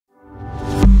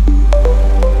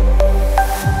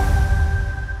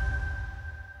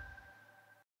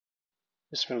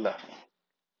Bismillah.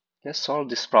 Let's solve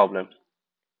this problem.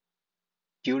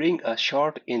 During a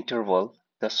short interval,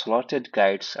 the slotted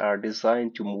guides are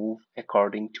designed to move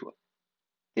according to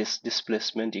this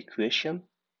displacement equation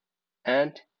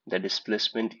and the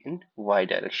displacement in y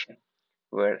direction,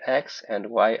 where x and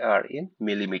y are in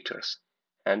millimeters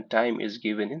and time is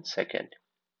given in second.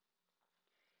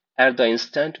 At the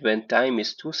instant when time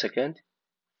is 2 seconds,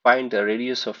 find the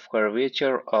radius of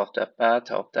curvature of the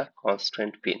path of the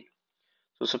constraint pin.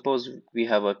 So suppose we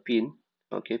have a pin,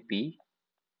 okay, P,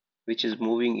 which is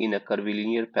moving in a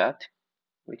curvilinear path,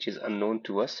 which is unknown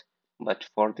to us, but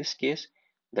for this case,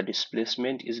 the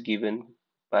displacement is given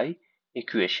by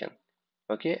equation,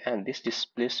 okay, and this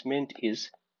displacement is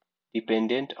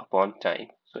dependent upon time.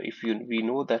 So if we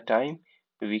know the time,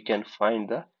 we can find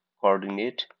the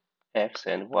coordinate x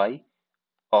and y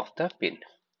of the pin,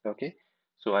 okay.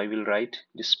 So I will write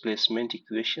displacement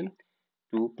equation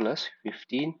 2 plus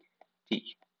 15t,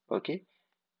 okay.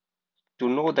 To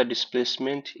know the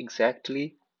displacement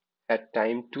exactly at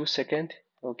time 2 second,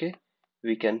 okay,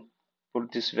 we can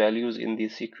put these values in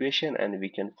this equation and we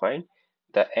can find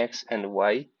the x and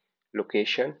y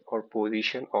location or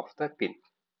position of the pin.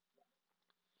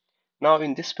 Now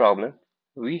in this problem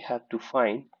we have to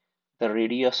find the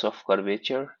radius of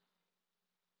curvature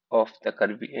of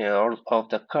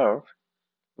the curve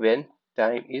when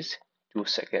time is 2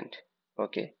 second,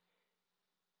 okay.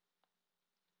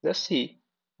 Let's see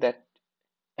that,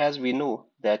 as we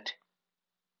know that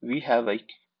we have a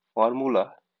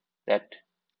formula that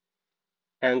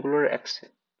angular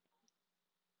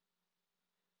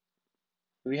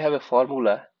we have a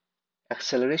formula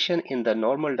acceleration in the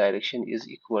normal direction is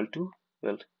equal to,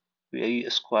 well, v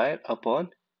square upon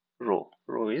rho.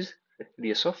 Rho is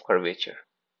radius of curvature.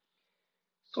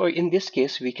 So in this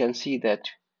case we can see that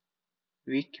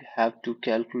we have to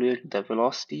calculate the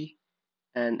velocity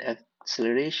and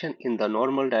acceleration in the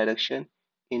normal direction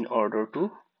in order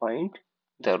to find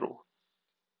the rho.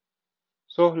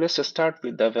 So let's start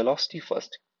with the velocity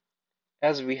first.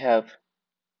 As we have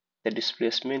the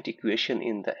displacement equation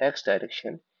in the x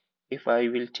direction, if I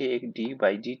will take d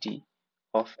by dt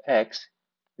of x,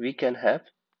 we can have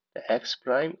the x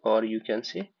prime, or you can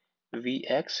say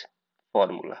vx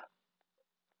formula.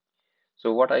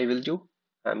 So what I will do,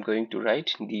 I'm going to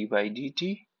write d by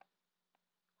dt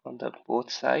on the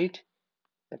both side,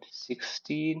 that is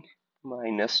 16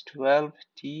 minus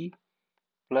 12t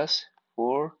plus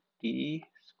 4t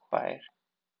square,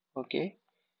 okay.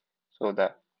 So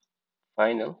the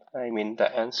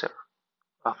the answer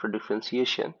after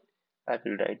differentiation, I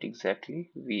will write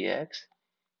exactly Vx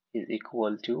is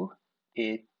equal to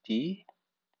 8t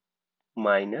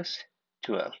minus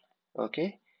 12.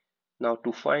 Okay. Now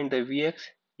to find the Vx,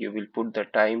 you will put the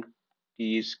time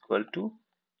t is equal to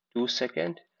 2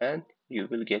 seconds and you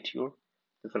will get your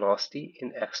velocity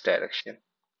in x direction.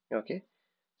 Okay.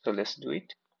 So let's do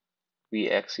it.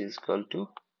 Vx is equal to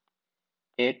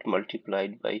 8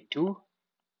 multiplied by 2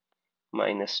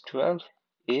 minus 12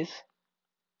 is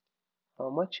how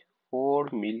much? 4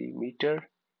 millimeter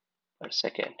per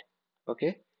second.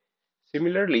 Okay.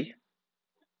 Similarly,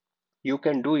 you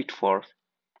can do it for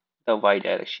the y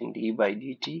direction, d by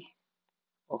dt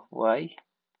of y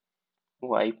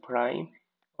prime,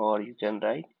 or you can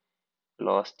write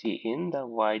velocity in the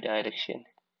y direction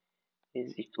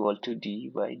is equal to d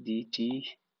by dt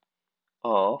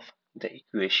of the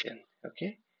equation.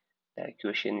 Okay, the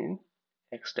equation in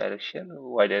x direction,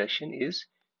 y direction is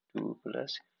 2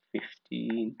 plus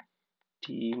 15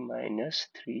 t minus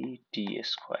 3t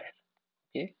square.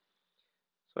 Okay,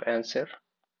 so answer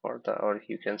for the, or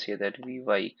you can say that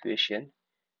Vy equation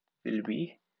will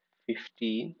be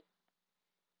 15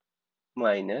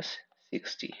 minus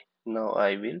 60. Now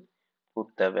I will put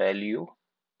the value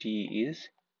t is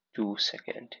 2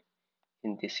 second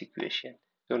in this equation.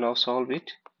 So now solve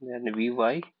it. Then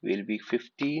Vy will be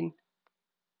 15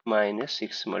 minus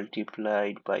 6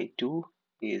 multiplied by 2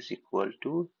 is equal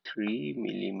to 3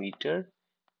 millimeter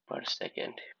per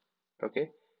second. Okay.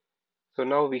 So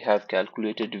now we have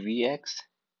calculated Vx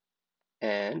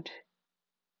and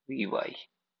Vy.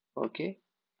 Okay.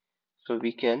 So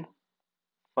we can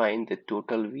find the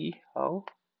total V how?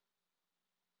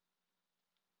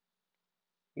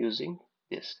 Using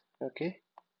this. Okay.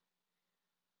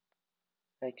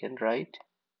 I can write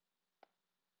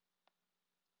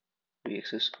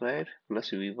Vx square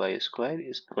plus Vy square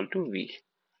is equal to V.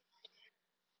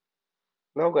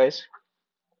 Now guys,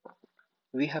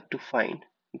 we have to find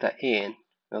the An,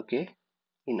 okay,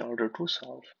 in order to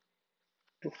solve.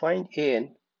 To find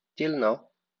An, till now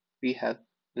we have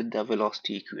with the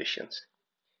velocity equations.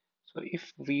 So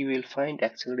if we will find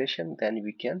acceleration, then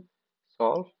we can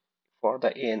solve for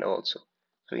the an also.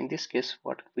 So in this case,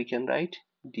 what we can write,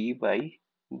 d by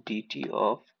dt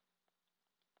of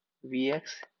vx,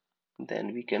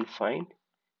 then we can find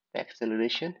the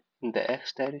acceleration in the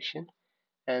x direction,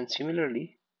 and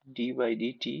similarly d by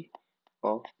dt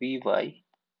of vy.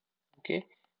 Okay,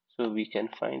 so we can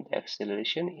find the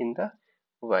acceleration in the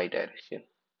y direction.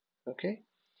 Okay,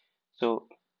 so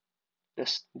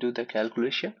let's do the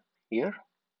calculation here.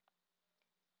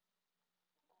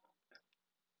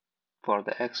 For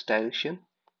the x direction,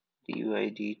 dy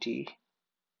dt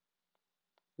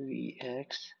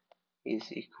vx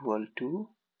is equal to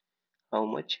how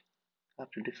much?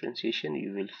 After differentiation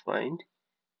you will find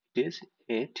it is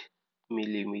 8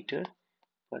 millimeter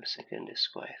per second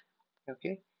square.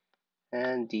 Okay,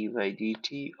 and dy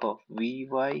dt of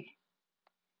vy,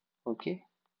 okay,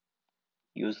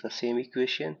 use the same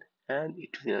equation, and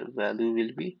it will value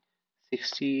will be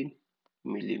 16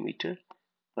 millimeter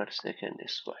per second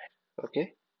square.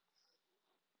 Okay,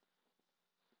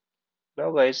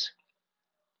 now guys,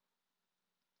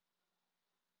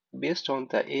 based on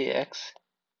the ax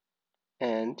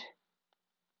and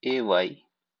ay,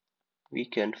 we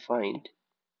can find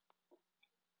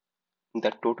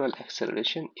the total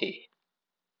acceleration a.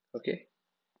 Okay,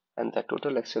 and the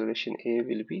total acceleration a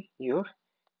will be your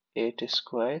 8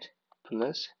 square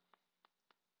plus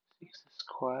 6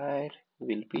 square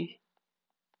will be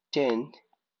 10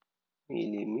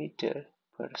 millimeter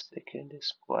per second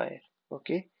square.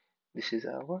 Okay, this is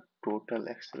our total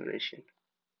acceleration.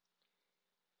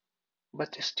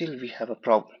 But still we have a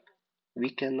problem.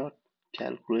 We cannot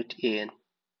calculate an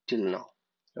till now.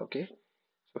 Okay,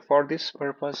 so for this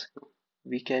purpose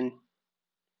we can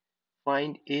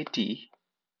find at.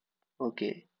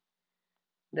 Okay,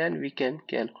 then we can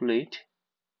calculate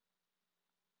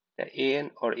the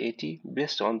an or at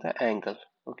based on the angle.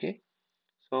 Okay,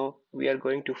 so we are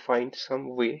going to find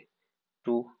some way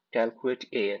to calculate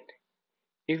an.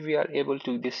 If we are able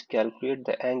to this calculate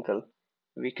the angle,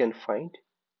 we can find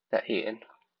the an.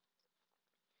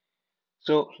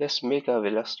 So let's make a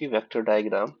velocity vector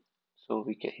diagram, so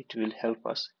it will help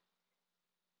us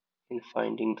in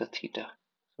finding the theta.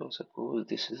 So suppose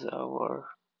this is our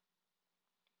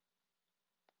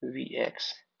Vx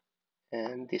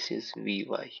and this is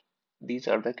Vy. These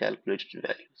are the calculated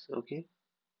values, okay?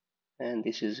 And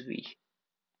this is V.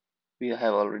 We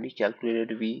have already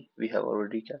calculated V, we have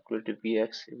already calculated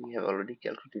Vx, we have already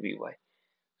calculated Vy.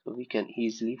 So we can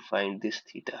easily find this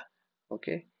theta,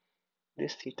 okay?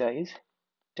 This theta is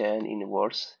tan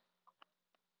inverse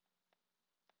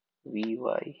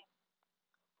Vy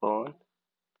upon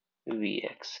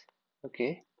Vx,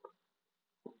 okay?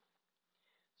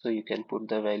 So you can put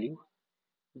the value.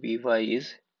 Vy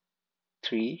is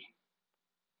 3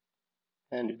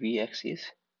 and Vx is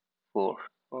 4.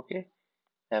 Okay,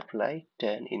 apply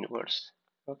tan inverse.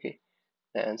 Okay,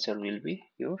 the answer will be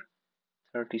your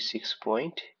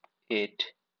 36.8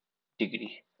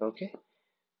 degree. Okay,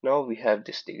 now we have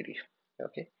this degree.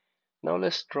 Okay, now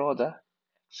let's draw the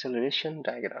acceleration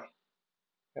diagram.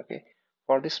 Okay,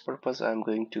 for this purpose I'm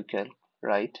going to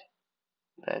write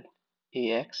that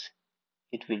ax,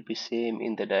 it will be same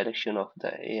in the direction of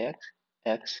the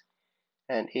x,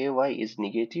 and ay is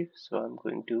negative, so I'm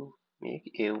going to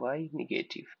make ay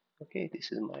negative. Okay,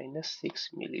 this is minus 6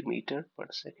 millimeter per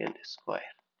second square.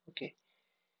 Okay,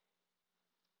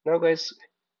 now guys,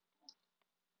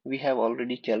 we have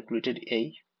already calculated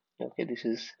a. Okay, this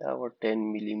is our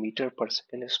 10 millimeter per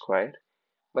second square,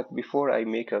 but before I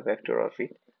make a vector of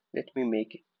it, let me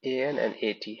make an and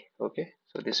at. Okay,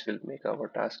 so this will make our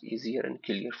task easier and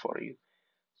clear for you.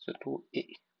 So to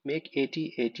make at,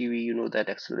 we that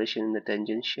acceleration in the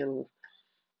tangential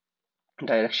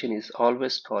direction is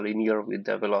always collinear with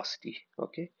the velocity.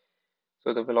 Okay,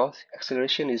 so the velocity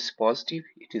acceleration is positive,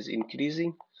 it is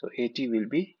increasing, so at will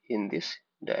be in this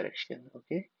direction.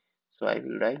 Okay, so I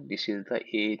will write this is the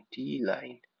at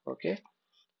line. Okay,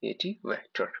 at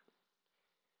vector,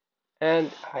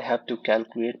 and I have to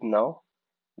calculate now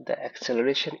the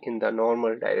acceleration in the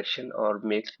normal direction or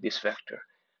make this vector.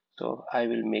 So I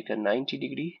will make a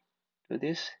 90-degree to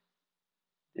this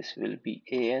will be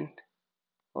an.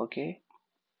 Okay,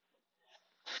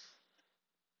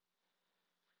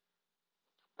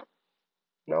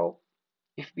 now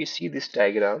if we see this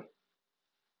diagram,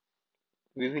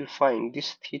 we will find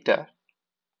this theta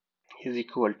is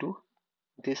equal to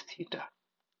this theta.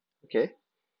 Okay,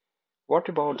 what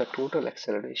about the total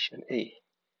acceleration a?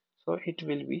 So it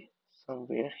will be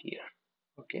somewhere here.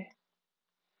 Okay,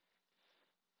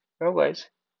 now guys,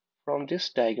 from this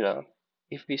diagram,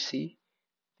 if we see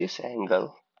this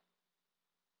angle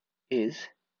is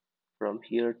from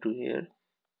here to here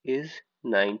is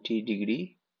 90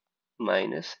 degree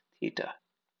minus theta.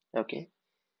 Okay.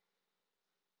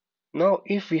 Now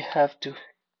if we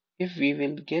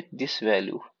will get this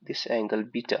value, this angle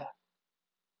beta,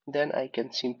 then I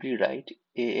can simply write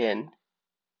an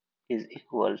is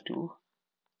equal to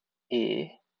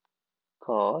a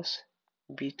cos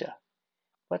beta.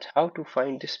 But how to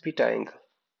find this beta angle?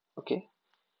 Okay,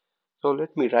 so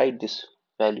let me write these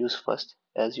values first.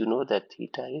 As you know that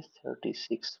theta is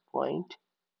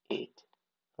 36.8.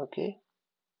 Okay,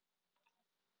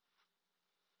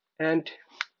 and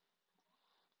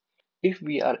if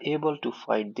we are able to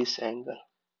find this angle,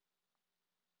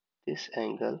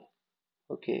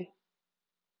 okay,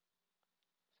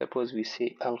 suppose we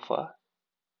say alpha,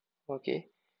 okay,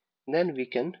 then we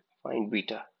can find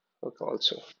beta, okay,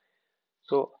 also.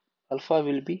 So alpha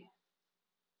will be,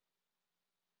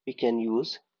 we can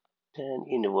use tan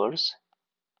inverse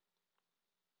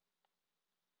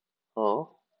of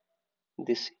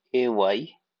this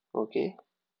ay, okay,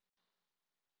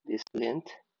 this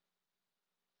length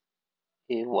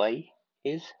ay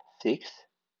is 6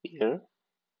 here,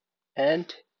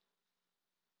 and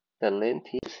the length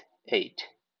is 8,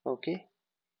 okay,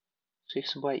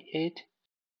 6 by 8.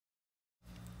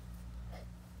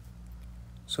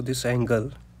 So this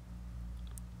angle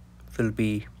will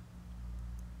be,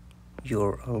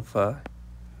 your alpha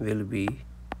will be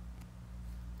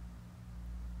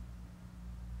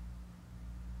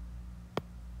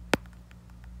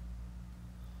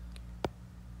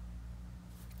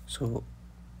so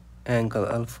angle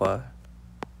alpha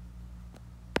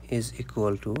is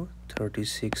equal to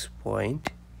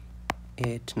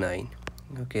 36.89.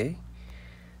 okay,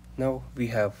 now we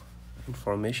have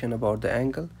information about the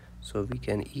angle, so we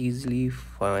can easily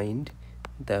find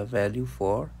the value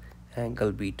for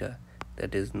angle beta,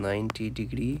 that is 90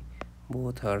 degree.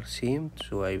 Both are same,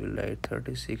 so I will write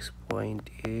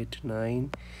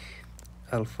 36.89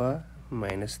 alpha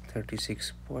minus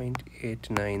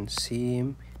 36.89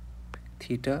 same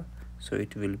theta, so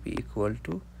it will be equal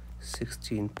to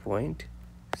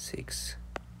 16.6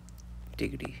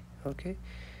 degree. Okay,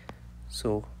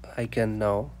 so I can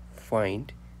now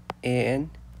find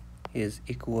an is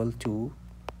equal to,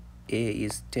 a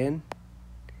is 10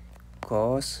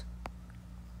 cos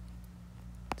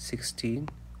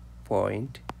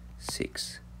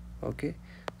 16.6. okay,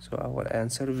 so our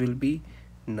answer will be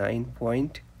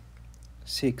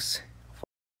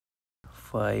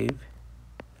 9.65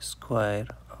 square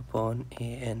upon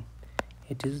an.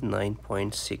 It is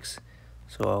 9.6,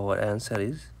 so our answer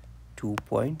is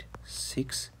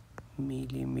 2.6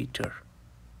 millimeter.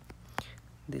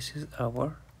 This is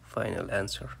our final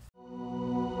answer.